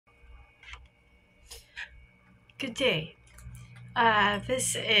Good day.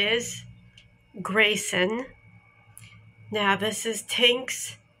 This is Grayson. Now, this is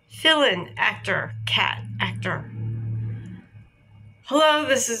Tank's fill-in actor, cat actor. Hello,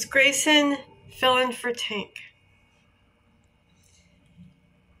 this is Grayson, fill-in for Tank.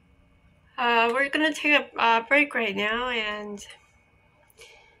 We're going to take a break right now and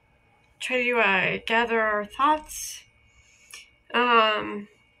try to gather our thoughts.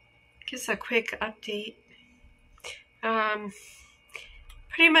 Just a quick update.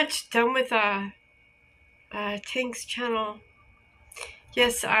 Pretty much done with Tank's channel.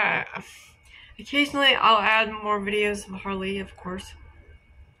 Yes, occasionally I'll add more videos of Harley, of course,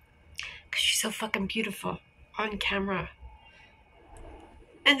 because she's so fucking beautiful on camera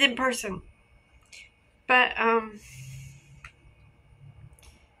and in person. But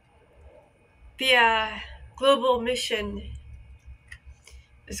the global mission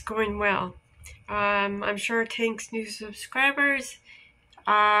is going well. I'm sure Tank's new subscribers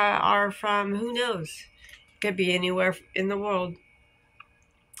are from, who knows, could be anywhere in the world.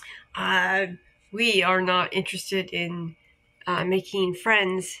 We are not interested in making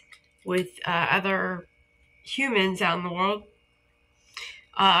friends with other humans out in the world.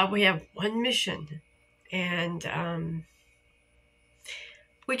 We have one mission, and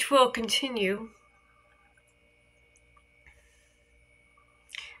which will continue.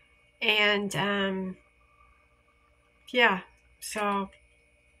 And yeah, so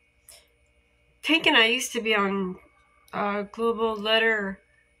Tank and I used to be on Global Letter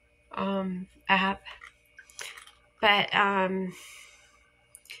app, but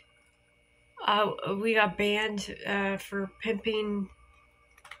we got banned for pimping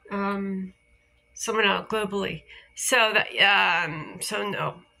someone out globally. So that so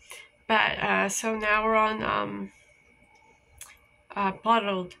no, but so now we're on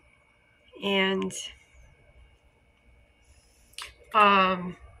Bottled, and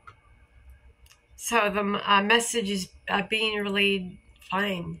so the message is being relayed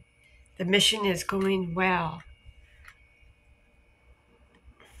fine. The mission is going well.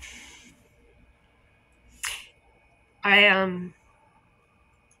 I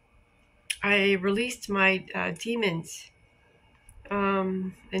released my demons,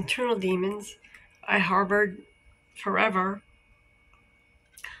 internal demons I harbored forever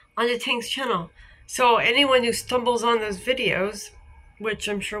onto Tank's channel. So anyone who stumbles on those videos, which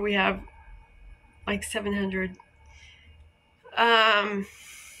I'm sure we have like 700,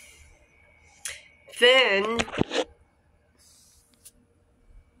 then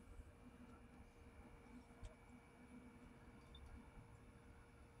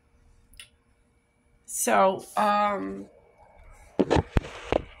so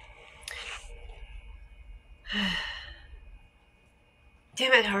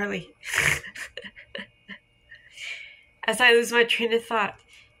damn it, Harley. As I lose my train of thought.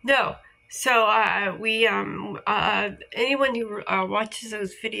 No. So we anyone who watches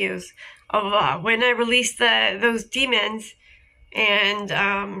those videos of when I released those demons, and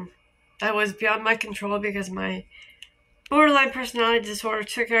that was beyond my control because my borderline personality disorder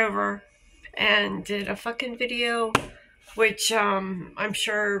took over and did a fucking video, which I'm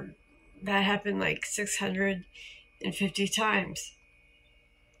sure that happened like 650 times.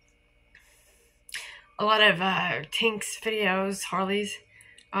 A lot of Tank's videos, Harley's,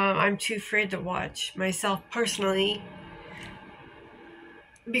 I'm too afraid to watch myself personally,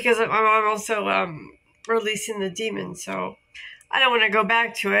 because I'm also releasing the demon, so I don't want to go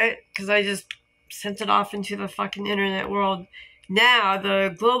back to it because I just sent it off into the fucking internet world. Now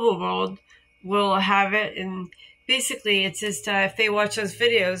the global world will have it, and basically it's just if they watch those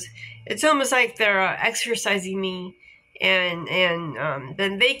videos, it's almost like they're exercising me, and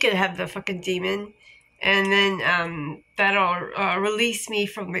then they could have the fucking demon, and then that'll release me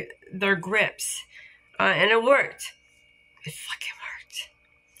from their grips, and it worked. It fucking worked.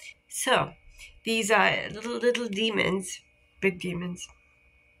 So these little demons, big demons,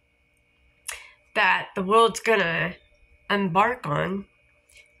 that the world's gonna embark on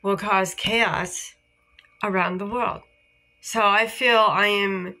will cause chaos around the world. So I feel I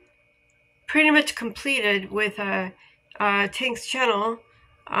am pretty much completed with Tank's channel,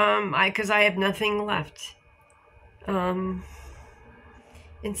 because I have nothing left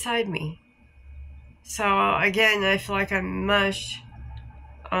inside me. So again, I feel like I'm mush.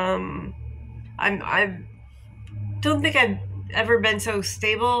 I don't think I've ever been so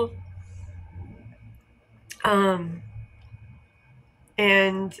stable.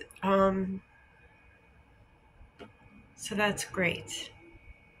 So that's great.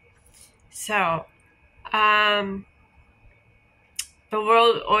 So, The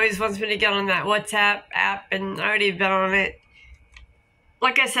world always wants me to get on that WhatsApp app, and I already been on it.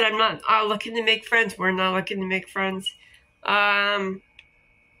 Like I said, I'm not looking to make friends. We're not looking to make friends.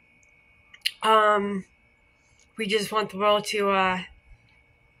 We just want the world to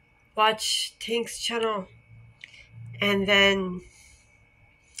watch Tank's channel, and then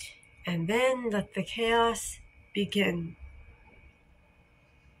let the chaos begin.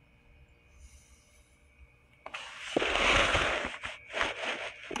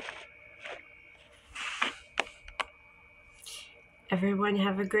 Everyone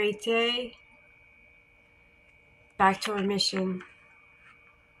have a great day. Back to our mission.